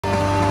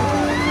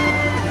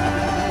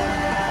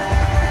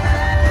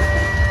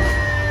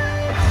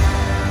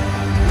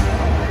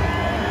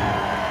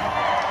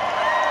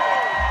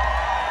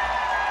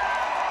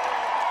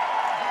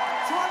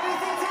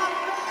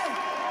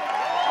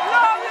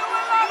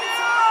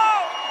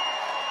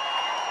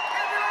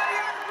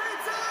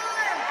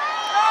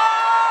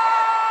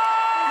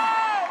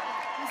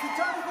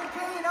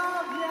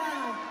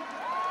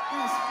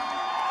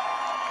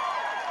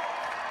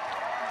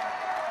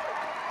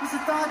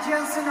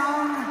passing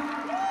on,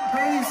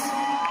 please.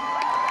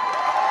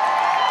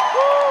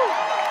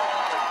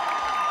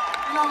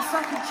 And our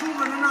second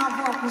keyboard and our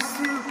vocals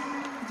too.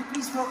 Could you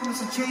please welcome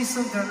Mr.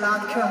 Jason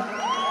Derladka?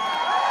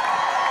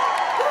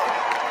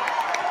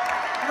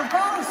 And of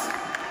course,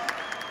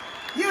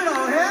 you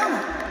know him,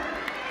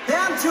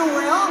 damn too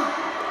well.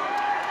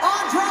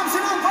 On drums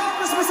and on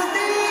vocals, Mr.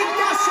 Dean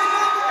Gaston.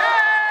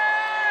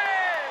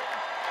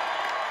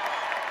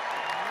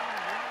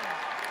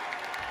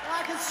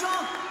 Like it's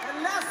strong,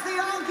 and Leslie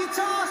on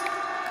guitars.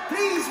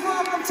 Please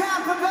welcome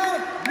Tampa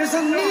Bay,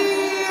 Mr.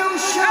 Neil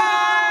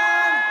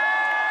Sean.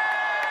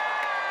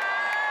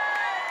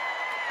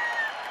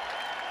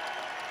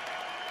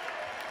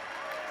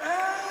 And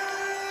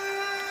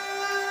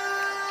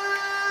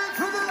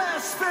for the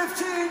last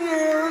 15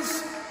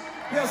 years,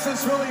 yes,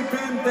 it's really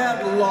been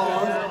that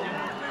long.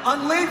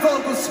 On lead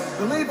vocals,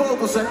 the lead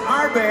vocals in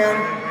our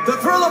band, the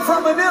Thriller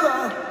from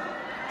Manila,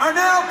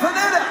 Arnel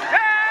Pineda.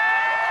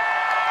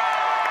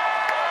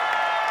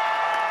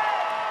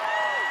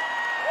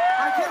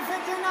 I can't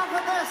thank you enough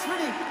for this,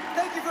 really.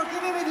 Thank you for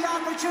giving me the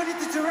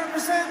opportunity to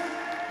represent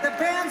the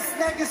band's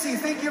legacy.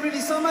 Thank you really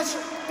so much.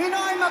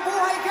 Pinoy,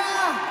 mabuhay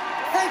ka!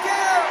 Thank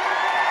you!